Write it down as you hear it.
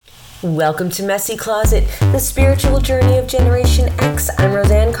Welcome to Messy Closet, the spiritual journey of Generation X. I'm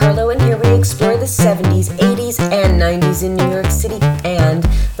Roseanne Carlo, and here we explore the 70s, 80s, and 90s in New York City and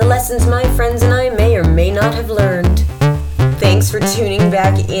the lessons my friends and I may or may not have learned. Thanks for tuning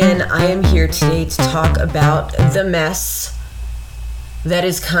back in. I am here today to talk about the mess that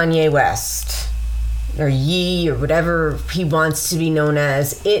is Kanye West, or Ye, or whatever he wants to be known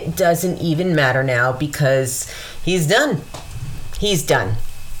as. It doesn't even matter now because he's done. He's done.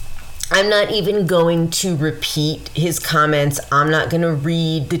 I'm not even going to repeat his comments. I'm not going to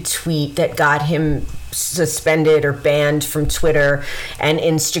read the tweet that got him suspended or banned from Twitter and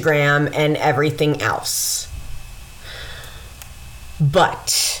Instagram and everything else.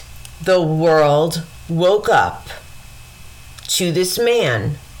 But the world woke up to this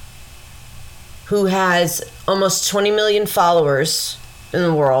man who has almost 20 million followers in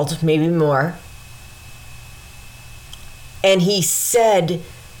the world, maybe more. And he said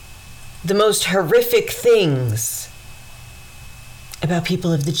the most horrific things about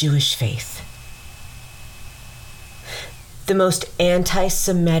people of the Jewish faith. The most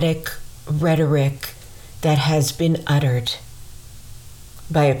anti-Semitic rhetoric that has been uttered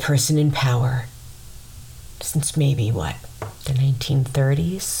by a person in power since maybe, the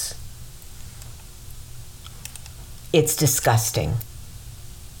 1930s? It's disgusting.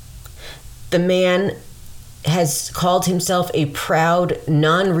 The man has called himself a proud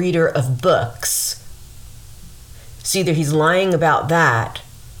non-reader of books. So either he's lying about that,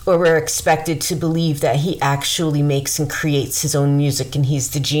 or we're expected to believe that he actually makes and creates his own music and he's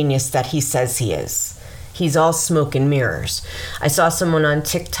the genius that he says he is. He's all smoke and mirrors. I saw someone on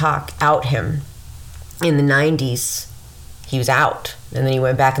TikTok out him in the 90s. He was out, and then he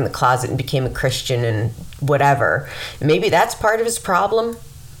went back in the closet and became a Christian and whatever. Maybe that's part of his problem.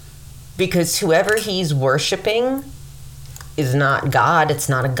 Because whoever he's worshiping is not God. It's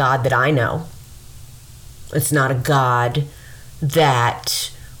not a God that I know. It's not a God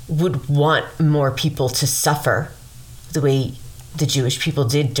that would want more people to suffer the way the Jewish people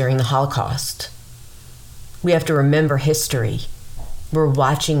did during the Holocaust. We have to remember history. We're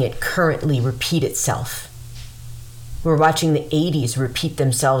watching it currently repeat itself. We're watching the 80s repeat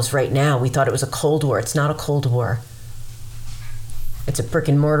themselves right now. We thought it was a Cold War. It's not a Cold War. It's a brick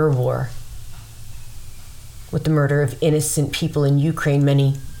and mortar war with the murder of innocent people in Ukraine.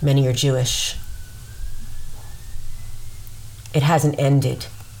 Many are Jewish. It hasn't ended.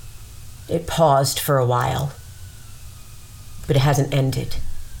 It paused for a while, but it hasn't ended.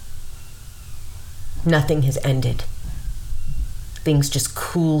 Nothing has ended. Things just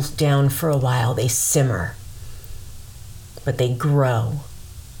cool down for a while. They simmer, but they grow.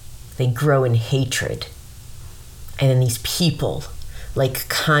 They grow in hatred. And then these people like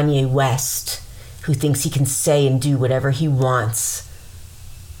Kanye West, who thinks he can say and do whatever he wants,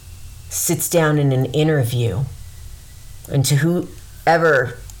 sits down in an interview, and to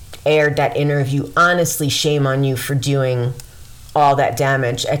whoever aired that interview, honestly, shame on you for doing all that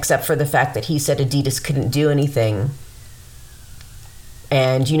damage, except for the fact that he said Adidas couldn't do anything.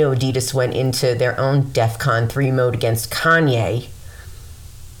 And Adidas went into their own DEFCON 3 mode against Kanye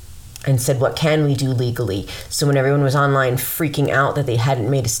and said, what can we do legally? So when everyone was online freaking out that they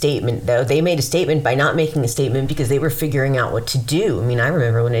hadn't made a statement, though, they made a statement by not making a statement because they were figuring out what to do. I mean, I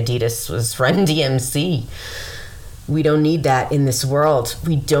remember when Adidas was Run DMC. We don't need that in this world.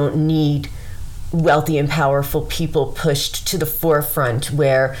 We don't need wealthy and powerful people pushed to the forefront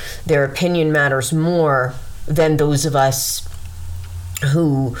where their opinion matters more than those of us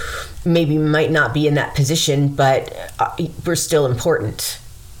who maybe might not be in that position, but we're still important.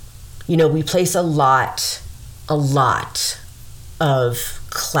 We place a lot of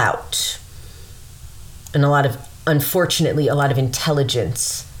clout and unfortunately, a lot of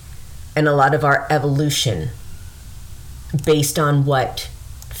intelligence and a lot of our evolution based on what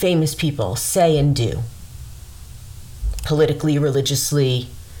famous people say and do, politically, religiously,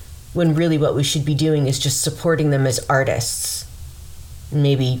 when really what we should be doing is just supporting them as artists.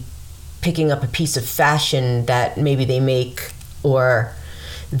 Maybe picking up a piece of fashion that maybe they make or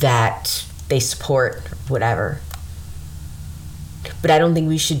that they support, whatever. But I don't think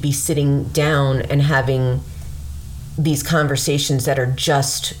we should be sitting down and having these conversations that are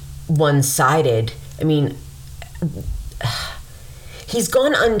just one-sided. I mean, he's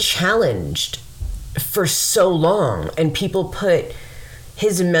gone unchallenged for so long, and people put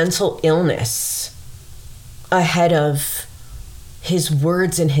his mental illness ahead of his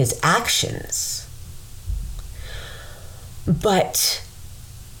words and his actions. But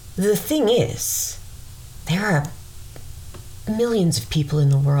the thing is, there are millions of people in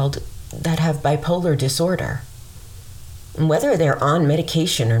the world that have bipolar disorder. And whether they're on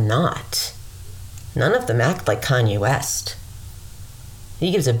medication or not, none of them act like Kanye West.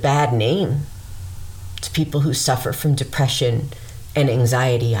 He gives a bad name to people who suffer from depression and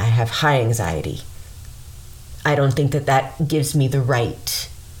anxiety. I have high anxiety. I don't think that gives me the right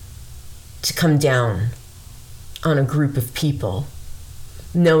to come down on a group of people,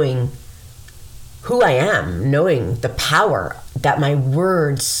 knowing who I am, knowing the power that my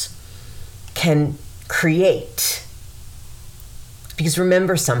words can create. Because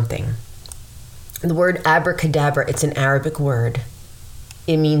remember something, the word abracadabra, it's an Arabic word.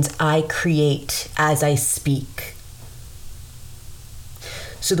 It means I create as I speak.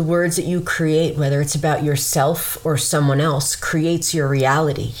 So the words that you create, whether it's about yourself or someone else, creates your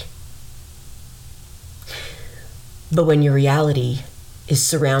reality. But when your reality is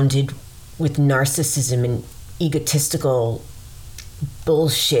surrounded with narcissism and egotistical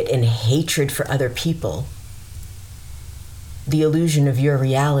bullshit and hatred for other people, the illusion of your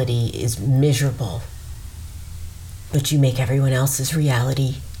reality is miserable. But you make everyone else's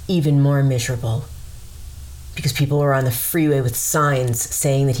reality even more miserable. Because people were on the freeway with signs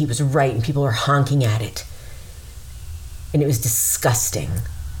saying that he was right and people were honking at it. And it was disgusting,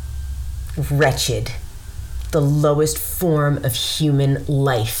 wretched. The lowest form of human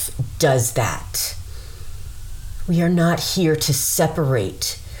life does that. We are not here to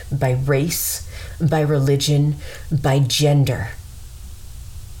separate by race, by religion, by gender.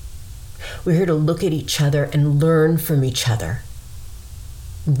 We're here to look at each other and learn from each other.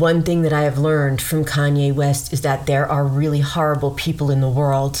 One thing that I have learned from Kanye West is that there are really horrible people in the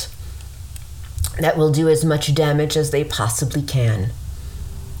world that will do as much damage as they possibly can.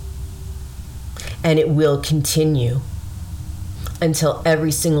 And it will continue until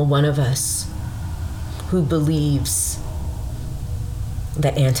every single one of us who believes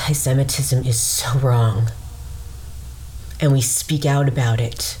that anti-Semitism is so wrong and we speak out about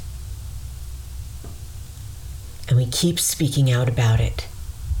it and we keep speaking out about it.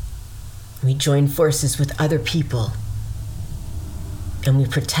 We join forces with other people and we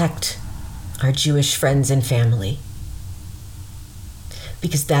protect our Jewish friends and family,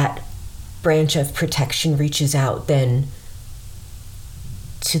 because that branch of protection reaches out then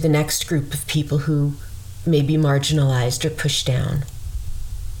to the next group of people who may be marginalized or pushed down.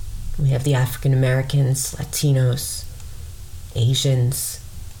 We have the African Americans, Latinos, Asians.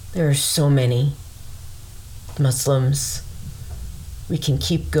 There are so many. Muslims. We can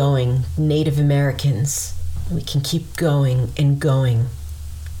keep going. Native Americans. We can keep going and going.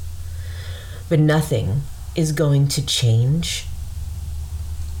 But nothing is going to change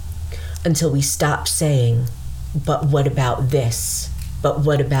until we stop saying, but what about this? But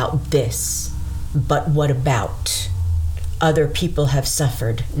what about this? But what about? Other people have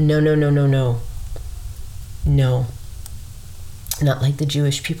suffered. No. No. Not like the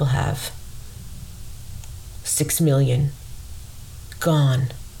Jewish people have. 6 million. Gone.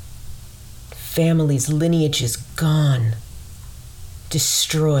 Families, lineages gone.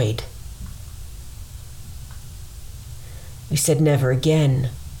 Destroyed. We said never again.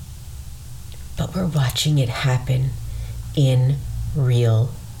 But we're watching it happen in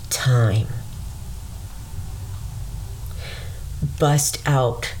real time. Bust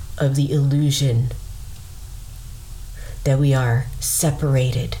out of the illusion that we are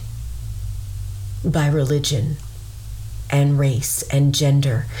separated by religion and race and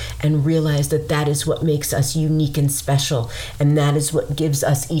gender, and realize that that is what makes us unique and special, and that is what gives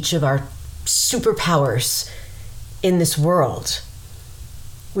us each of our superpowers in this world.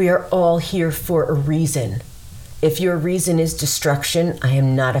 We are all here for a reason. If your reason is destruction, I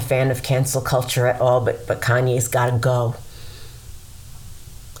am not a fan of cancel culture at all, but Kanye's gotta go.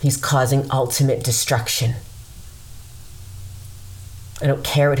 He's causing ultimate destruction. I don't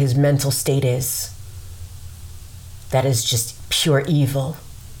care what his mental state is. That is just pure evil.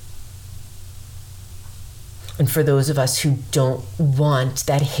 And for those of us who don't want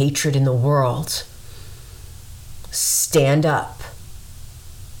that hatred in the world, stand up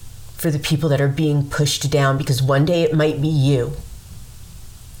for the people that are being pushed down, because one day it might be you.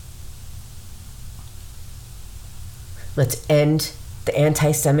 Let's end the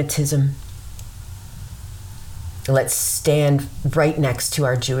anti-Semitism. Let's stand right next to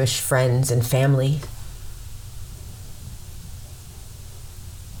our Jewish friends and family.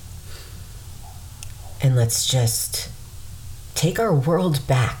 And let's just take our world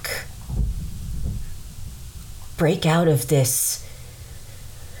back. Break out of this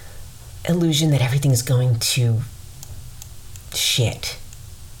illusion that everything's going to shit.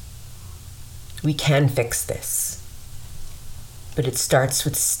 We can fix this. But it starts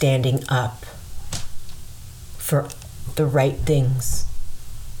with standing up for the right things.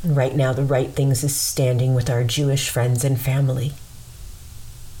 And right now, the right things is standing with our Jewish friends and family.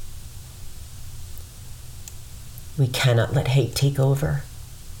 We cannot let hate take over.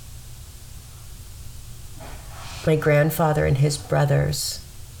 My grandfather and his brothers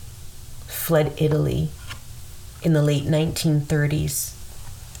fled Italy in the late 1930s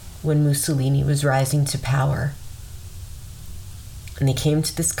when Mussolini was rising to power. And they came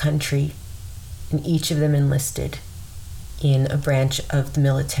to this country, and each of them enlisted in a branch of the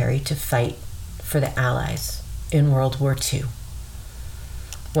military to fight for the Allies in World War II.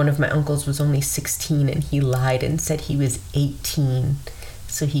 One of my uncles was only 16, and he lied and said he was 18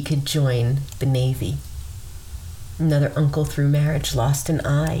 so he could join the Navy. Another uncle, through marriage, lost an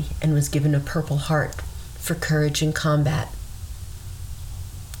eye and was given a Purple Heart for courage in combat.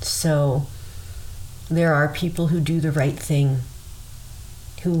 So there are people who do the right thing,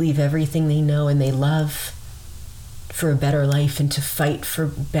 who leave everything they know and they love for a better life and to fight for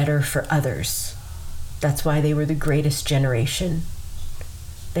better for others. That's why they were the greatest generation.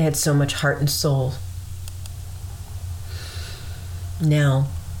 They had so much heart and soul. Now,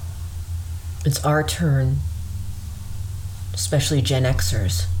 it's our turn, especially Gen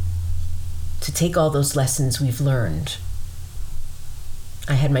Xers, to take all those lessons we've learned.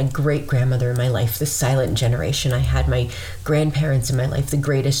 I had my great-grandmother in my life, the silent generation. I had my grandparents in my life, the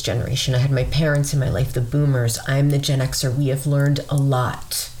greatest generation. I had my parents in my life, the boomers. I'm the Gen Xer. We have learned a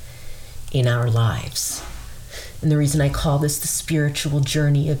lot in our lives. And the reason I call this the spiritual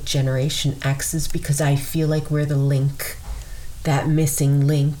journey of Generation X is because I feel like we're the link, that missing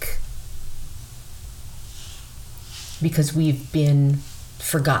link. Because we've been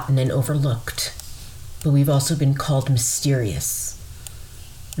forgotten and overlooked, but we've also been called mysterious.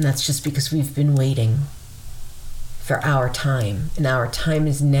 And that's just because we've been waiting for our time. And our time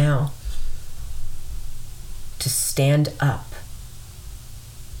is now to stand up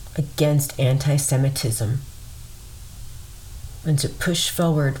against anti-Semitism and to push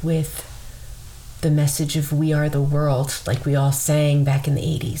forward with the message of we are the world, like we all sang back in the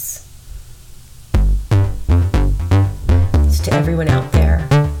 80s. So to everyone out there,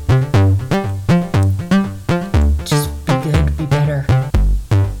 just be good, be better.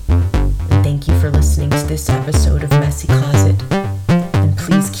 And thank you for listening to this episode of Messy Closet. And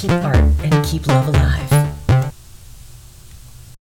please keep art and keep love alive.